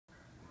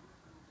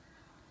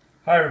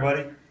Hi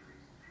everybody,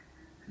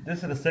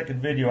 this is the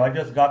second video. I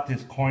just got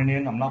this coin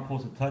in. I'm not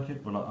supposed to touch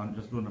it, but I'm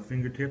just doing the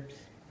fingertips.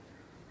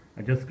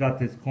 I just got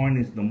this coin.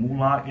 It's the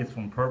Molon. It's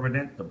from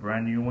Provident, the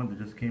brand new one that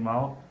just came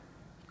out.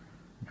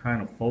 I'm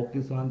trying to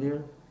focus on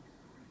there.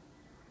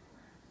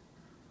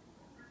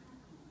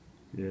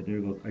 Yeah, there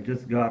it goes. I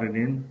just got it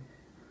in.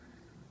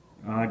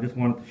 I just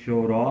wanted to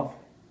show it off.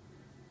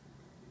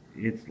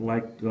 It's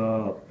like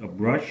a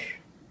brush.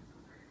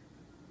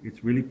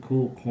 It's really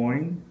cool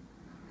coin.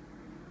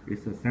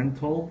 It's a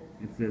central.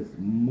 It says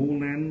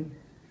Molon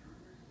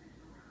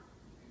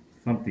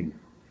something.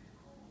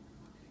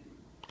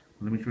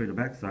 Let me show you the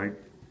back side.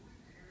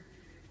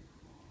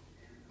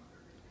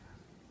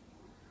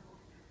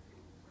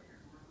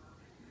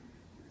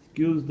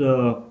 Excuse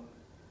the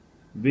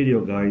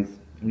video, guys.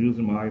 I'm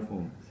using my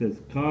iPhone. It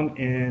says, "Come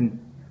and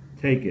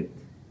take it.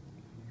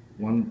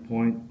 1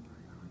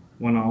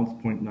 ounce,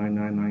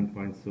 0.999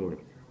 fine silver."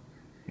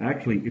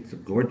 Actually, it's a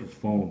gorgeous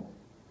phone.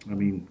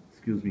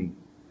 Excuse me.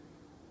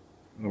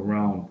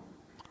 Around.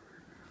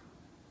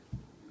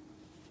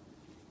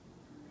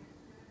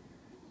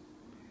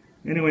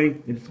 Anyway,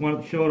 I just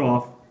wanted to show it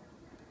off.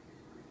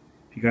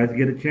 If you guys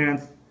get a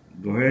chance,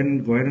 go ahead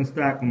and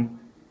stack them,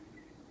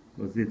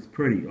 because it's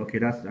pretty. Okay,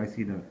 I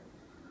see the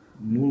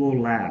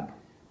Molon Labe.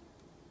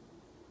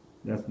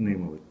 That's the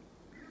name of it,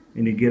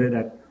 and you get it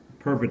at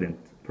Provident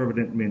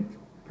Mint,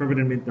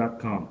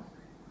 providentmint.com.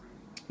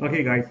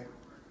 Okay, guys,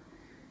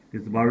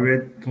 this is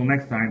BobbyRed. Till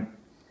next time,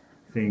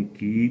 saying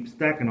keep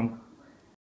stacking them.